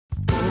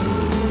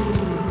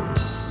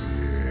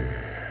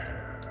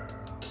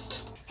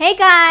Hey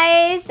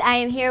guys, I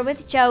am here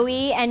with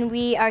Joey and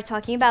we are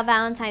talking about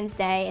Valentine's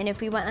Day and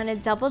if we went on a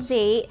double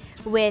date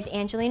with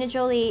Angelina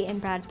Jolie and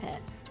Brad Pitt.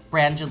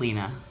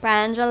 Brangelina.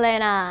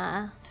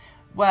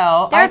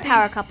 Well, they're a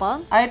power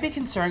couple. I'd be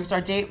concerned because our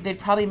date, they'd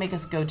probably make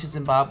us go to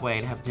Zimbabwe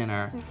to have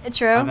dinner.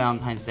 True. On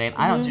Valentine's Day. And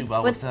I don't do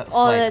well with the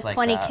all flights the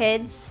 20 like that.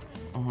 kids.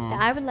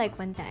 I would like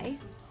one day.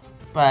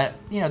 But,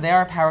 you know, they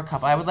are a power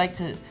couple. I would like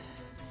to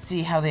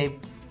see how they,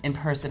 in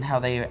person, how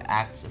they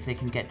act, if they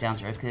can get down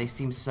to earth, because they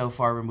seem so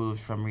far removed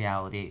from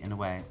reality in a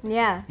way.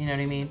 Yeah. You know what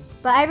I mean?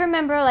 But I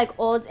remember like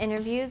old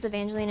interviews of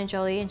Angelina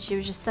Jolie, and she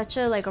was just such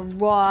a like a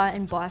raw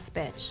and boss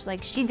bitch.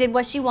 Like she did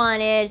what she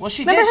wanted. Well,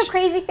 she remember did. her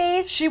crazy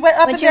face? She went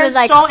up and there and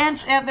stole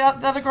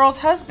the other girl's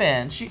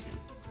husband.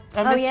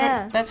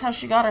 Yeah. That's how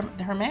she got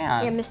her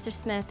man. Yeah, Mr.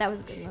 Smith. That was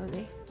a good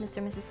movie. Mr.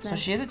 and Mrs. Smith. So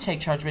she is a take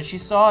charge, but she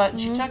saw it and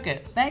she took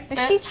it. Thanks,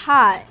 bitch. She's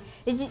hot.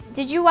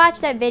 Did you watch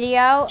that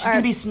video? She's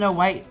gonna be Snow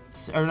White,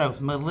 or no,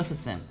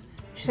 Maleficent.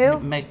 She's Who?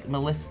 Gonna make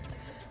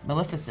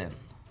Maleficent.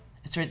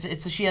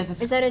 She has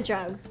this. Is that a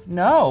drug?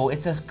 No,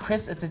 it's a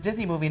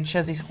Disney movie, and she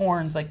has these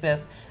horns like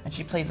this, and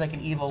she plays like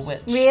an evil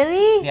witch.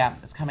 Really? Yeah,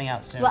 it's coming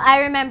out soon. Well, I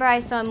remember I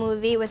saw a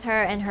movie with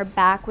her, and her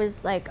back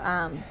was like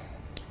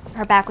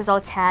her back was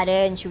all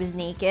tatted, and she was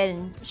naked,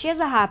 and she has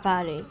a hot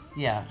body.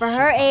 Yeah. For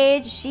her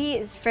age, she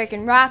is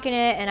freaking rocking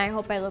it, and I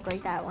hope I look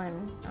like that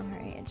when I'm her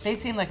age. They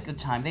seem like a good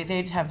time. They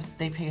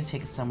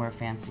take it somewhere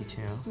fancy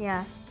too.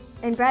 Yeah,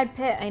 and Brad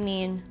Pitt. I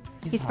mean,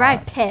 he's hot.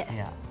 Brad Pitt.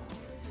 Yeah.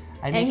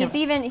 And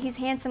he's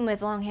handsome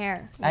with long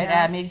hair.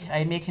 I'd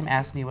make him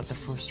ask me what the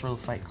first rule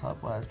of Fight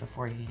Club was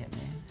before he hit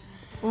me.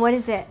 What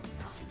is it?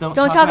 Don't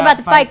talk about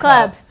the Fight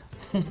Club.